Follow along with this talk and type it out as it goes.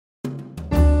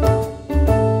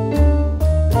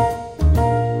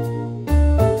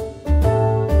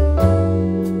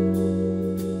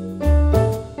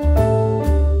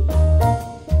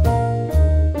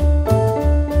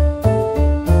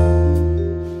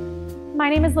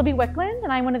name is Libby Wickland,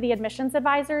 and I'm one of the admissions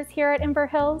advisors here at Inver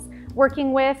Hills.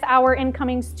 Working with our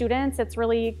incoming students, it's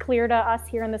really clear to us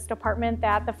here in this department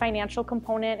that the financial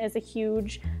component is a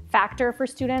huge factor for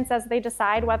students as they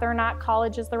decide whether or not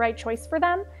college is the right choice for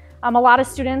them. A lot of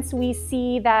students, we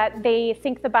see that they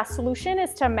think the best solution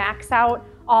is to max out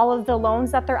all of the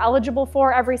loans that they're eligible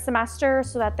for every semester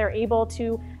so that they're able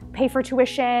to pay for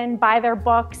tuition, buy their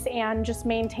books, and just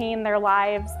maintain their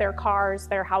lives, their cars,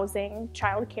 their housing,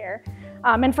 childcare.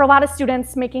 And for a lot of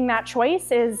students, making that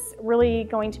choice is really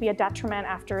going to be a detriment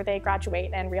after they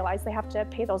graduate and realize they have to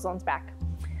pay those loans back.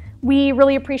 We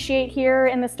really appreciate here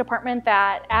in this department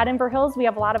that at Inver Hills we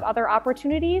have a lot of other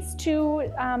opportunities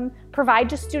to provide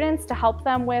to students to help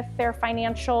them with their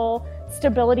financial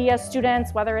stability as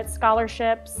students, whether it's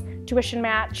scholarships, tuition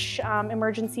match,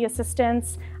 emergency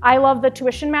assistance. I love the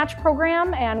tuition match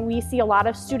program, and we see a lot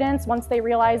of students, once they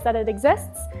realize that it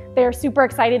exists, they're super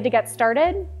excited to get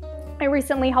started. I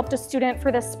recently helped a student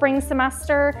for this spring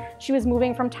semester. She was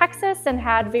moving from Texas and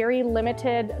had very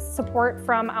limited support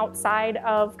from outside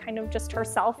of kind of just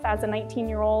herself as a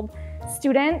 19-year-old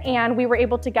student, and we were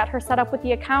able to get her set up with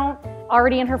the account.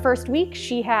 Already in her first week,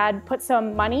 she had put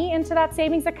some money into that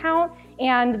savings account,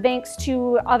 and thanks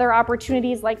to other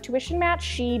opportunities like tuition match,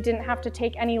 she didn't have to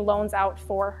take any loans out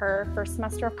for her first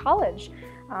semester of college.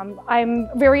 I'm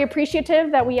very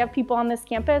appreciative that we have people on this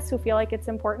campus who feel like it's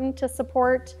important to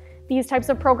support these types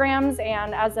of programs,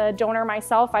 and as a donor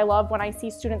myself, I love when I see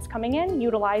students coming in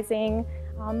utilizing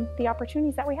the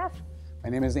opportunities that we have. My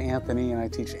name is Anthony, and I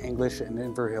teach English in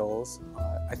Inver Hills.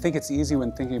 I think it's easy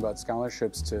when thinking about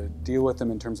scholarships to deal with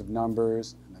them in terms of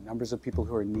numbers and the numbers of people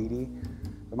who are needy.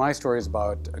 But my story is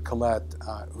about Colette,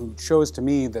 who shows to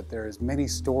me that there is many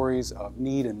stories of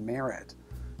need and merit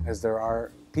as there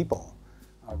are people.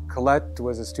 Colette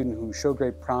was a student who showed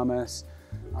great promise.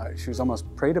 She was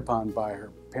almost preyed upon by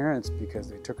her parents because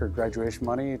they took her graduation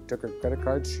money, took her credit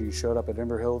cards. She showed up at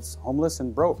Inver Hills homeless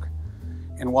and broke.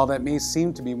 And while that may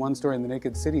seem to be one story in the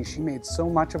naked city, she made so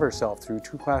much of herself through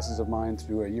 2 classes of mine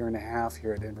through a year and a half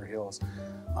here at Inver Hills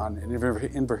on an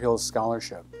Inver Hills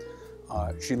scholarship.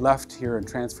 She left here and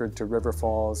transferred to River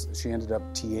Falls. She ended up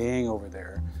TAing over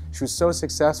there. She was so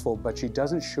successful, but she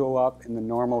doesn't show up in the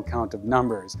normal count of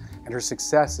numbers, and her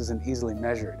success isn't easily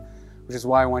measured, which is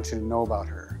why I want you to know about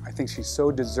her. I think she's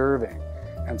so deserving.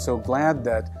 I'm so glad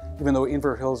that even though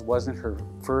Inver Hills wasn't her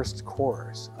first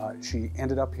course, she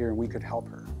ended up here and we could help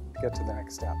her get to the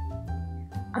next step.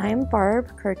 I'm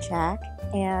Barb Kerchak,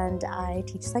 and I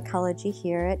teach psychology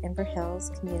here at Inver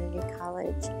Hills Community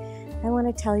College. I want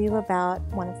to tell you about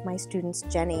one of my students,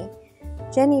 Jenny.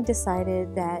 Jenny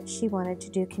decided that she wanted to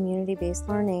do community-based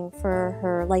learning for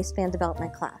her lifespan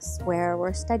development class, where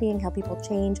we're studying how people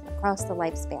change across the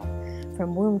lifespan,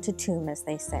 from womb to tomb, as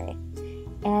they say.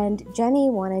 And Jenny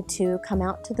wanted to come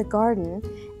out to the garden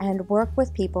and work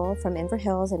with people from Inver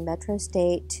Hills and Metro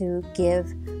State to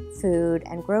give food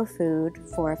and grow food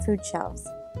for food shelves.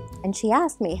 And she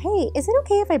asked me, hey, is it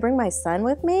okay if I bring my son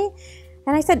with me?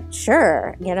 And I said,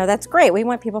 sure, that's great. We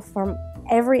want people from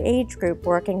every age group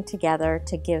working together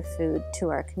to give food to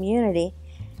our community.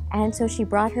 And so she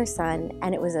brought her son,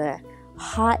 and it was a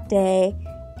hot day,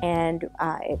 and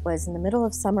it was in the middle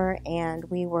of summer, and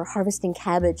we were harvesting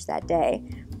cabbage that day.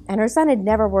 And her son had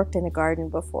never worked in a garden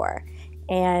before.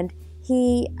 And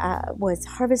he was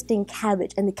harvesting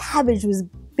cabbage, and the cabbage was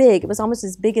big. It was almost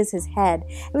as big as his head.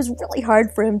 It was really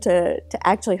hard for him to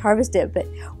actually harvest it, but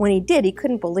when he did, he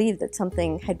couldn't believe that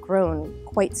something had grown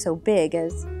quite so big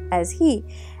as he.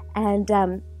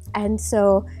 And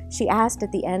so she asked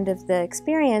at the end of the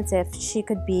experience if she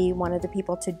could be one of the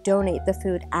people to donate the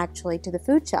food actually to the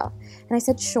food shelf. And I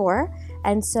said, sure.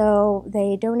 And so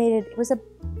they donated, it was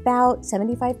about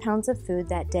 75 pounds of food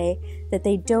that day that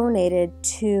they donated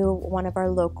to one of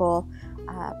our local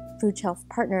food shelf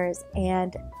partners.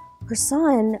 And her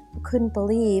son couldn't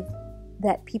believe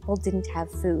that people didn't have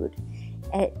food.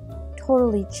 It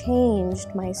totally changed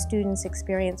my student's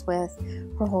experience with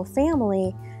her whole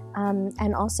family.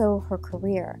 And also her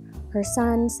career. Her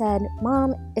son said,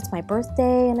 Mom, it's my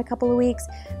birthday in a couple of weeks.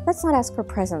 Let's not ask for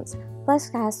presents.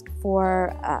 Let's ask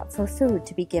for food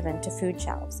to be given to food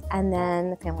shelves. And then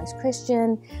the family's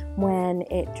Christian. When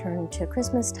it turned to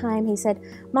Christmas time, he said,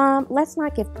 Mom, let's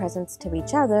not give presents to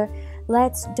each other.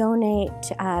 Let's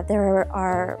donate. There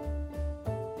are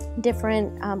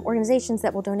different organizations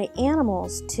that will donate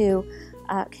animals to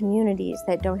communities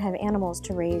that don't have animals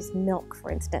to raise milk,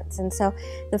 for instance. And so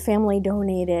the family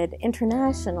donated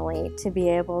internationally to be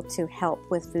able to help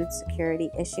with food security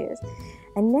issues.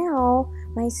 And now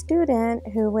my student,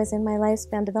 who was in my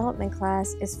lifespan development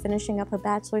class, is finishing up a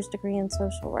bachelor's degree in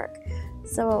social work.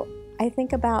 So I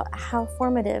think about how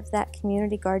formative that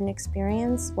community garden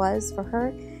experience was for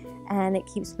her, and it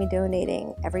keeps me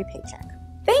donating every paycheck.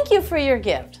 Thank you for your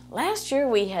gift. Last year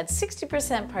we had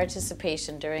 60%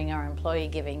 participation during our employee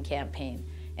giving campaign.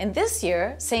 And this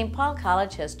year, St. Paul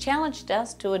College has challenged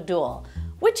us to a duel.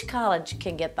 Which college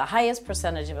can get the highest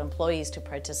percentage of employees to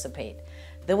participate?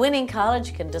 The winning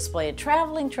college can display a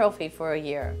traveling trophy for a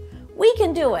year. We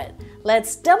can do it.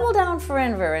 Let's double down for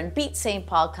Inver and beat St.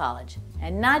 Paul College.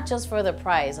 And not just for the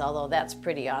prize, although that's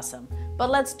pretty awesome,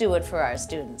 but let's do it for our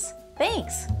students.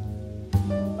 Thanks.